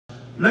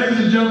Ladies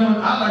and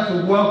gentlemen, I'd like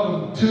to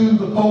welcome to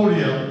the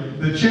podium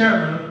the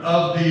chairman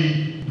of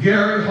the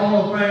Gary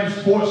Hall of Fame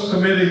Sports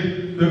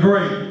Committee, the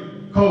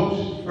great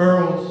Coach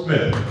Earl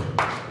Smith.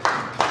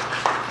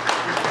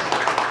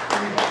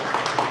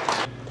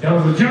 There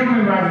was a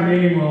gentleman by the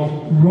name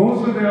of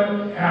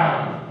Roosevelt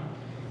Allen,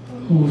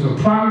 who was a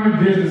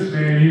prominent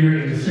businessman here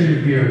in the city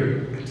of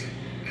Gary.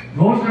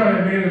 Roosevelt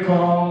had made a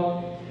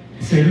call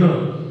and said,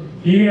 look,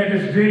 he had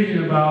this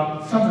vision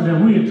about something that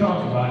we had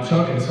talked about,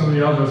 Chuck and some of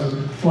the others,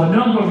 for a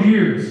number of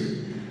years.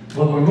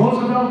 But when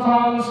Roosevelt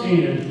called us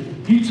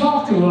in, he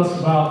talked to us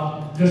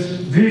about this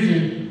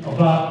vision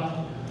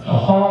about a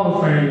Hall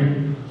of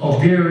Fame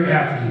of Gary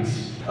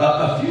athletes.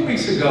 A few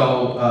weeks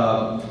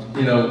ago,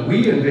 we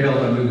unveiled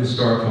a new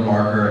historical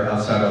marker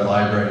outside our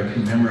library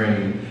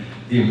commemorating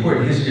the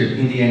important history of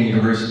Indiana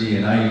University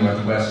and IU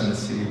Northwest in the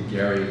city of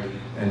Gary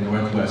and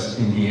Northwest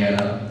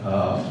Indiana.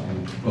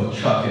 And both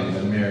Chuck and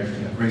the mayor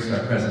graced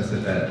our presence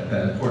at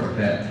that important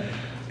event.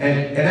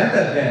 And at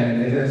that event,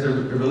 and it has a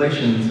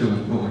relation to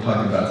what we're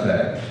talking about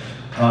today,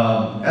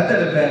 at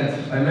that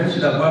event, I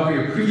mentioned that while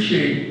we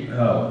appreciate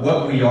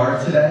what we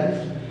are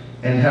today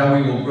and how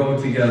we will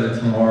grow together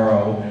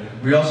tomorrow,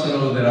 we also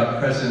know that our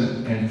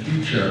present and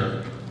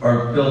future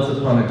are built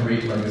upon the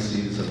great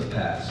legacies of the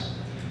past.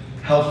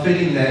 How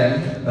fitting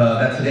then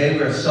that today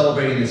we are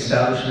celebrating the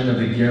establishment of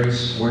the Gary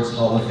Sports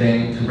Hall of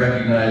Fame to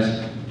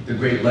recognize the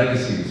great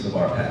legacies of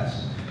our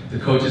past. The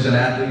coaches and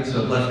athletes who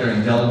have left their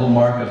indelible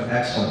mark of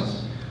excellence,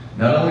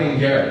 not only in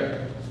Gary,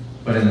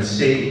 but in the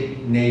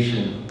state,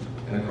 nation,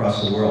 and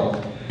across the world.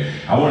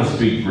 I want to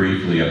speak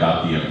briefly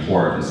about the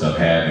importance of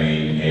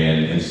having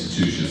an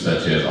institution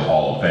such as a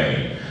Hall of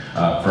Fame.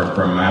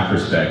 From my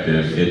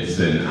perspective, it's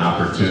an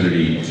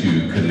opportunity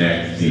to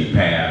connect the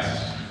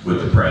past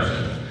with the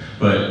present.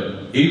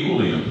 But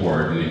equally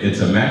important, it's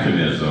a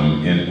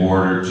mechanism in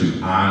order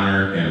to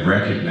honor and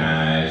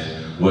recognize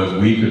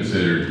what we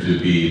consider to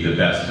be the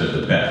best of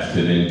the best.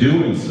 And in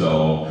doing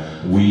so,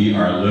 we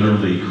are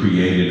literally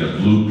creating a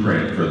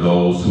blueprint for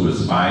those who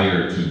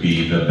aspire to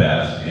be the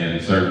best and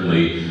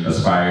certainly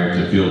aspire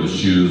to fill the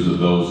shoes of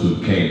those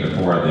who came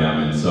before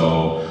them. And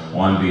so,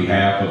 on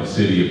behalf of the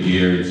city of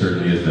Gary,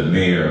 certainly as the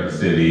mayor of the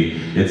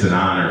city, it's an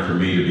honor for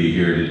me to be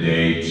here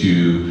today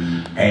to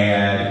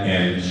add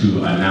and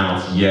to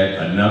announce yet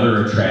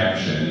another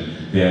attraction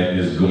that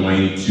is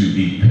going to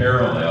be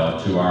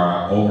parallel to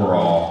our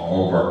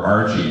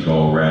overarching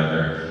goal,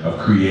 of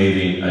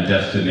creating a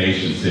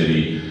destination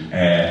city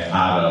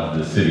out of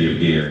the city of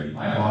Gary.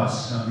 My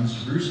boss,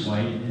 Mr. Bruce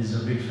White, is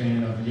a big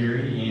fan of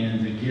Gary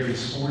and the Gary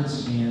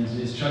sports, and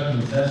as Chuck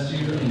can attest to,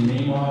 and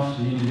name off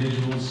the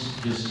individuals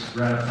just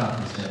right off the top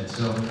of his head.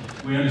 So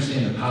we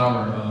understand the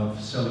power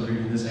of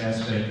celebrating this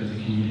aspect of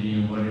the community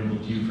and what it will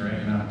do for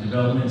economic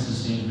development,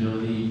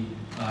 sustainability,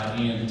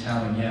 and the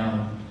town and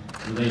gown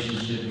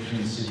relationship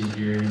between the city of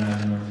Gary and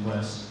IU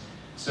Northwest.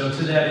 So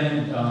to that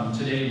end,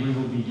 today we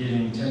will be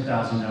giving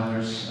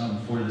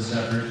 $10,000 for this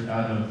effort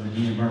out of the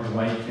Dean and Barbara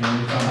White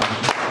Family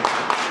Foundation.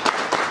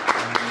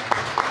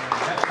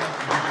 That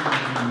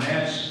contribution will be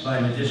matched by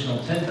an additional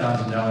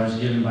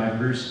 $10,000 given by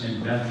Bruce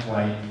and Beth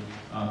White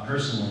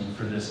personally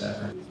for this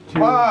effort.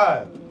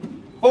 5,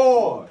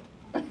 4,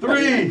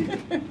 3,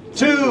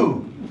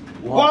 2,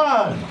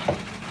 1.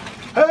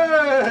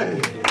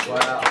 Hey!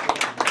 Wow.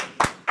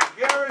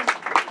 Gary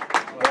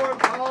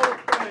Sports Hall of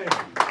Fame.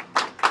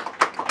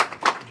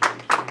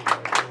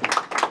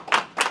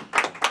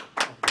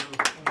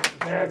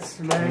 That's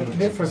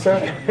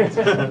magnificent.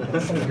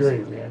 This is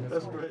great, man.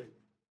 That's great.